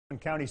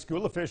County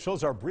school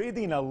officials are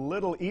breathing a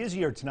little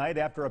easier tonight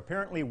after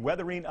apparently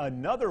weathering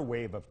another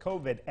wave of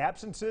COVID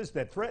absences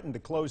that threatened to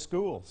close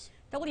schools.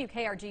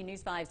 WKRG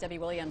News 5's Debbie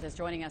Williams is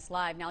joining us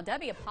live. Now,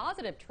 Debbie, a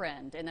positive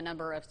trend in the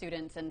number of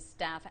students and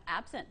staff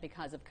absent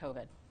because of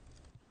COVID.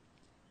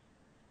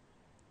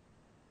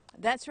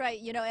 That's right,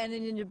 and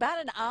in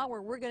about an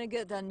hour, we're going to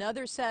get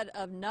another set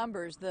of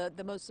numbers, the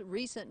most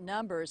recent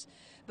numbers.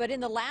 But in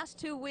the last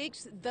 2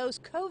 weeks, those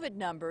COVID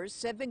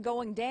numbers have been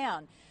going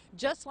down.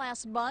 Just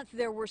last month,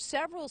 there were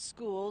several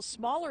schools,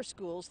 smaller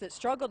schools, that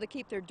struggled to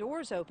keep their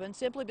doors open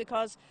simply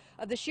because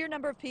of the sheer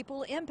number of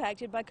people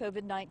impacted by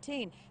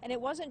COVID-19. And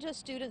it wasn't just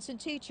students and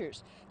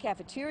teachers.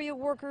 Cafeteria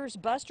workers,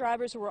 bus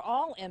drivers were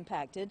all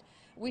impacted.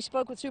 We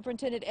spoke with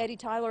Superintendent Eddie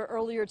Tyler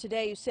earlier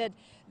today, who said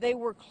they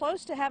were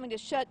close to having to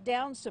shut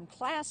down some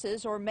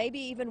classes or maybe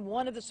even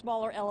one of the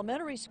smaller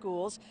elementary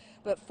schools.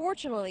 But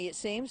fortunately, it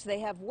seems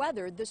they have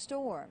weathered the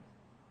storm.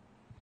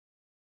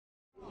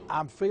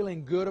 I'm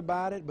feeling good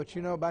about it, but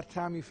by the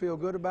time you feel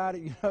good about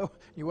it,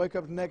 you wake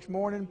up the next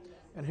morning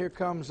and here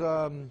comes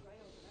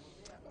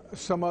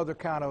some other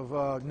kind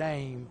of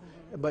name,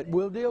 but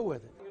we'll deal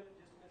with it.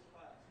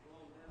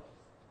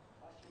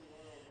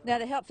 Now,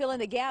 to help fill in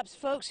the gaps,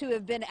 folks who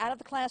have been out of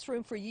the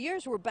classroom for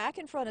years were back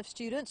in front of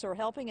students or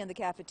helping in the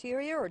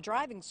cafeteria or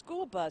driving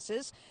school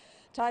buses.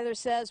 Tyler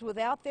says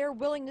without their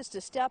willingness to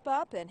step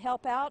up and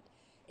help out,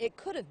 it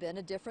could have been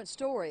a different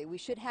story. We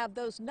should have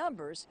those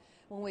numbers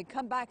when we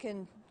come back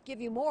and give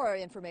you more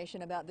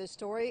information about this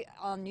story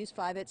on News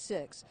 5 at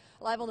 6.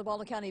 Live on the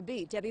Baldwin County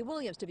Beat, Debbie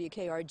Williams,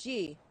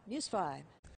 WKRG News 5.